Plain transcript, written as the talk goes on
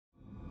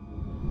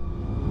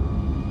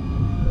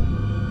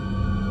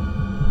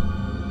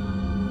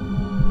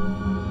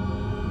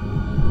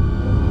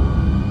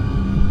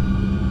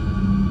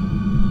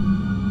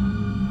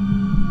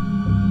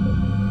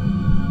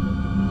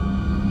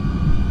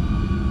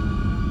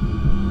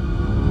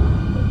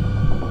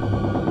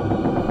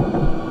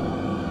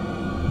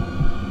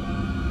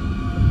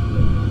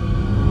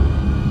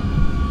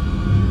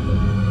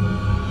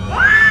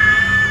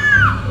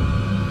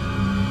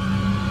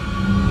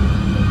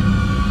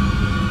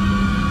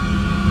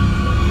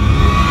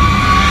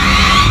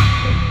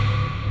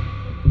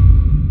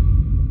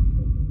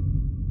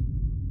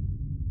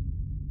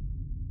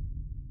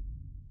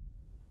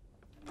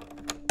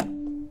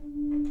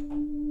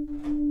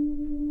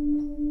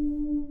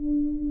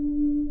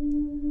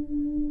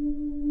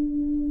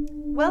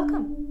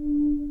Welcome.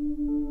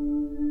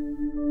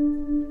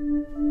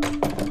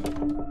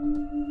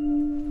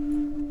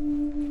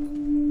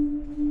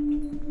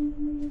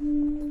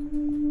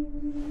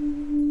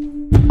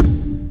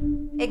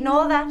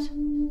 Ignore that.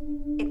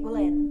 It will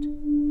end.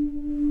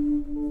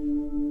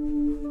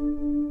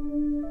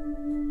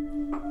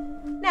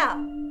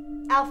 Now,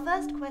 our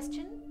first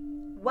question,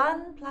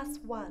 1 plus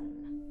 1.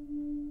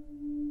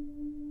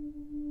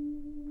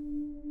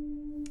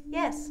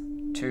 Yes.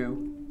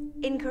 2.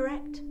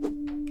 Incorrect.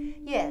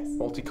 Yes.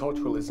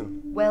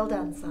 Multiculturalism. Well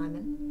done,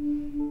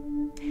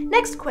 Simon.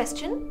 Next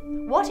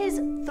question. What is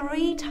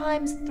 3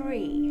 times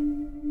 3?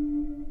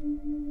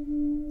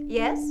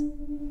 Yes?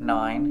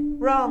 9.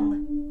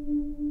 Wrong.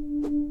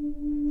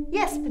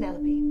 Yes,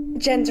 Penelope.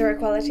 Gender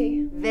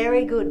equality.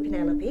 Very good,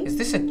 Penelope. Is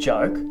this a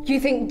joke? You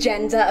think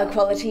gender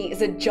equality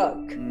is a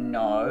joke?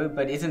 No,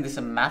 but isn't this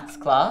a maths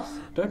class?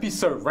 Don't be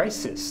so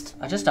racist.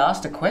 I just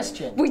asked a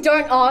question. We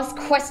don't ask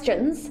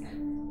questions.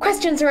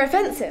 Questions are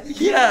offensive.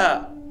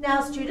 Yeah!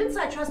 Now, students,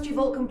 I trust you've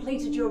all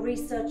completed your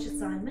research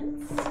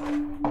assignments.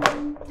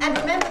 And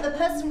remember, the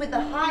person with the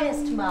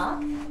highest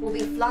mark will be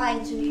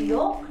flying to New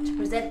York to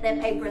present their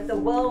paper at the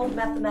World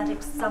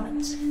Mathematics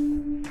Summit.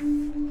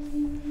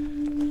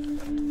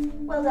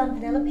 Well done,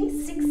 Penelope.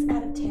 6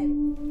 out of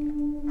 10.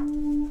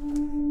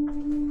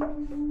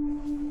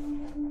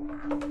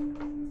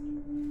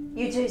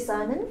 You too,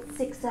 Simon.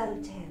 6 out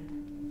of 10.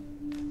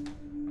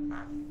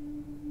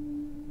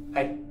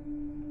 Hey.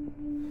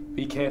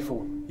 Be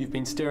careful. You've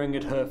been staring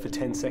at her for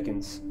 10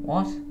 seconds.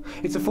 What?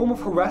 It's a form of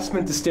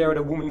harassment to stare at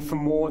a woman for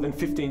more than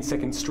 15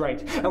 seconds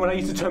straight. And when I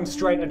use the term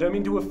straight, I don't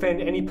mean to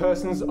offend any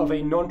persons of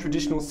a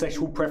non-traditional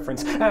sexual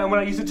preference. And when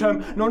I use the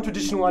term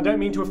non-traditional, I don't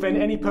mean to offend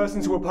any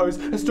persons who oppose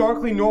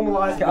historically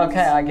normalized...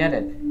 Okay, I get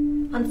it.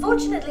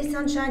 Unfortunately,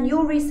 Sunshine,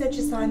 your research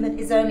assignment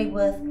is only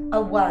worth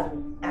a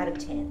 1 out of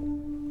 10.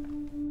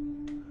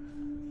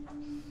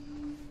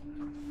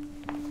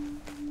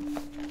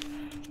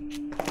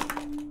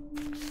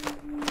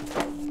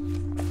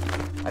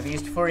 I've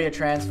used Fourier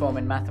transform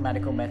and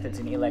mathematical methods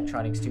in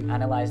electronics to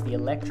analyze the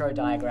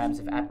electrodiagrams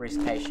of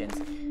at-risk patients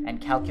and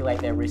calculate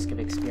their risk of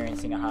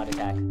experiencing a heart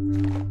attack. I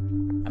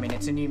mean,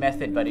 it's a new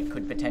method, but it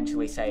could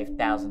potentially save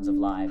thousands of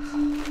lives.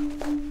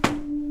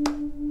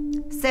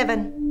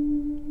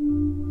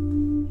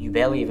 7. You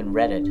barely even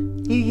read it.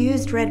 You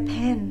used red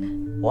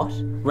pen. What?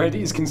 Red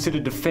is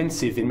considered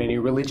offensive in many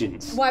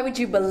religions. Why would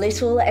you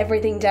belittle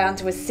everything down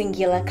to a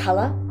singular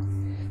colour?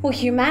 Well,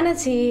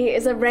 humanity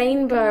is a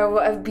rainbow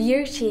of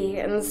beauty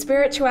and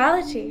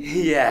spirituality.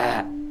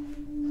 Yeah.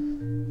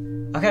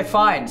 Okay,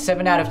 fine,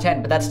 7 out of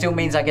 10, but that still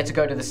means I get to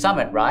go to the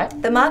summit, right?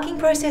 The marking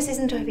process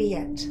isn't over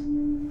yet.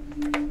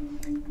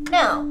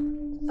 Now,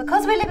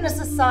 because we live in a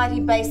society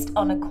based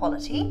on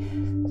equality,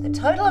 the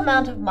total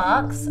amount of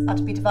marks are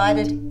to be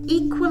divided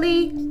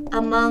equally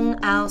among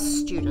our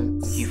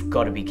students. You've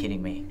got to be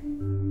kidding me.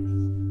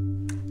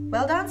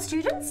 Well done,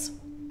 students.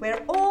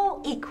 We're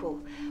all equal.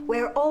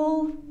 We're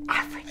all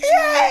average.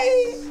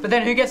 Yay! But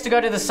then who gets to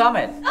go to the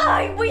summit?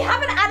 Oh, we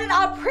haven't added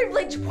our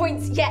privilege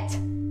points yet.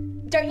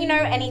 Don't you know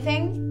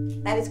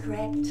anything? That is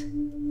correct.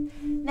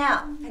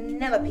 Now,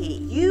 Penelope,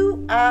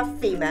 you are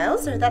female,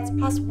 so that's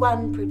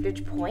 +1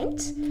 privilege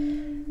point.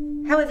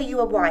 However, you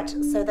are white,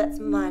 so that's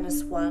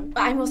 -1.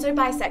 I'm also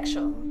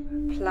bisexual.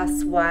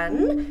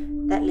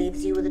 +1. That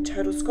leaves you with a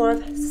total score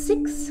of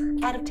 6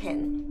 out of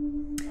 10.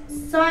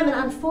 Simon,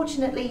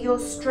 unfortunately, you're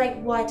straight,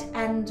 white,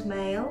 and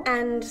male.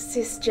 And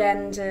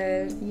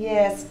cisgendered.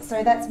 Yes,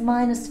 so that's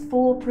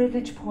 -4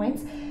 privilege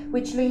points,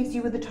 which leaves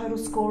you with a total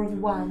score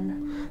of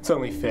 1. It's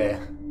only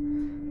fair.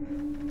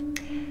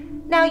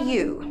 Now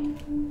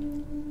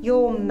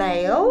you're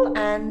male,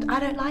 and I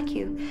don't like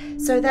you.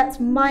 So that's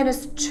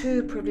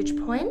 -2 privilege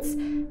points,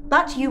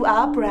 but you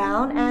are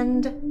brown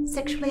and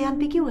sexually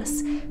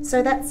ambiguous.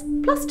 So that's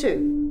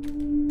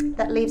 +2.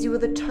 That leaves you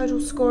with a total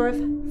score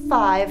of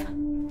 5.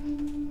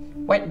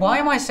 Wait, why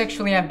am I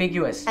sexually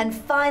ambiguous? And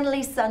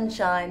finally,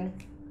 Sunshine.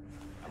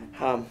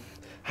 I'm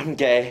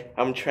gay,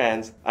 I'm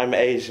trans, I'm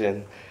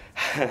Asian,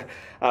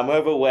 I'm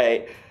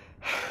overweight,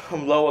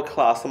 I'm lower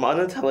class, I'm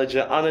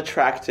unintelligent,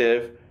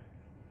 unattractive,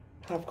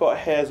 I've got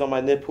hairs on my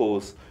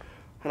nipples,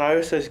 and I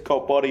also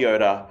got body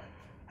odor,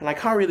 and I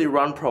can't really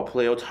run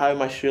properly or tie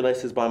my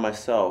shoelaces by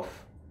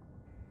myself.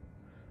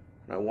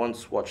 And I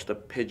once watched a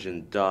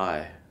pigeon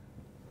die.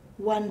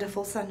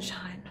 Wonderful,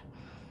 Sunshine.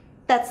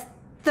 That's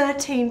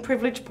 13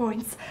 privilege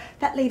points.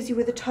 That leaves you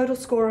with a total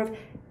score of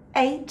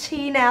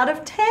 18 out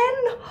of 10.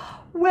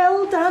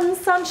 Well done,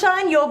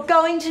 Sunshine. You're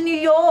going to New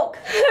York.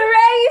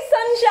 Hooray,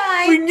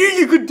 Sunshine! We knew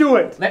you could do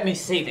it! Let me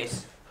see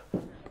this.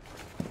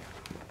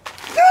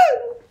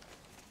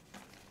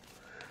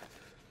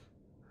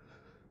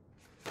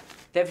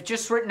 They've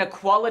just written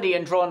equality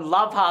and drawn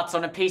love hearts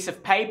on a piece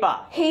of paper.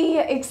 He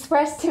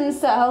expressed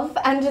himself,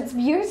 and it's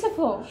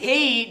beautiful.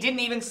 He didn't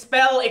even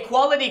spell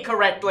equality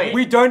correctly.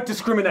 We don't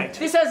discriminate.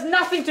 This has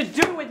nothing to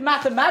do with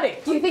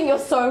mathematics. You think you're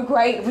so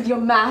great with your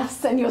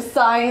maths and your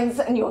science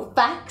and your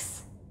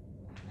facts?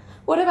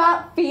 What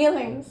about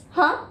feelings,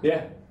 huh?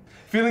 Yeah.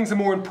 Feelings are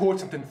more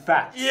important than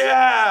facts.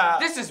 Yeah!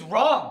 This is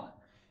wrong.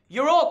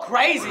 You're all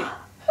crazy.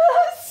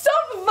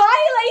 Stop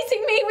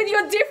violating me with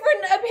your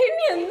different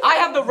opinions. I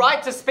have the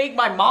right to speak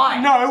my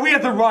mind. No, we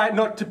have the right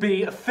not to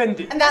be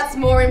offended. And that's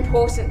more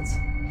important.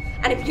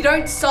 And if you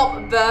don't stop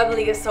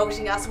verbally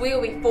assaulting us, we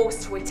will be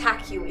forced to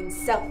attack you in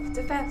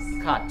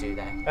self-defense. Can't do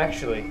that.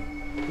 Actually,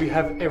 we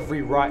have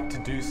every right to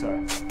do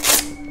so.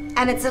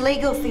 And it's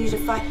illegal for you to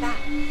fight back.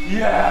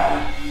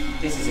 Yeah!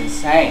 This is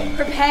insane.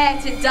 Prepare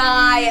to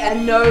die a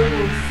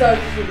noble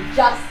social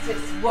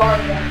justice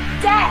warrior.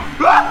 Death!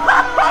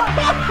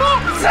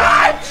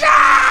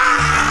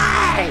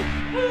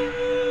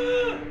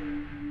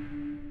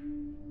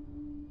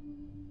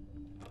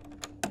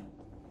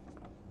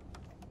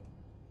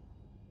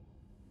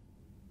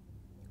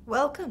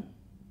 Welcome.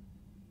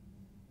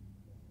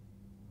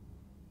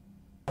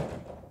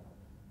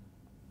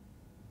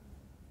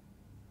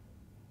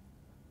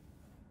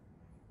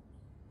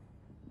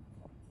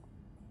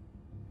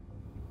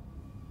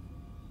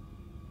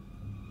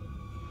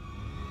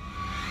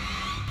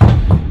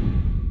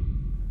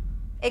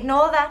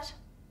 Ignore that.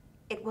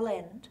 It will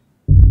end.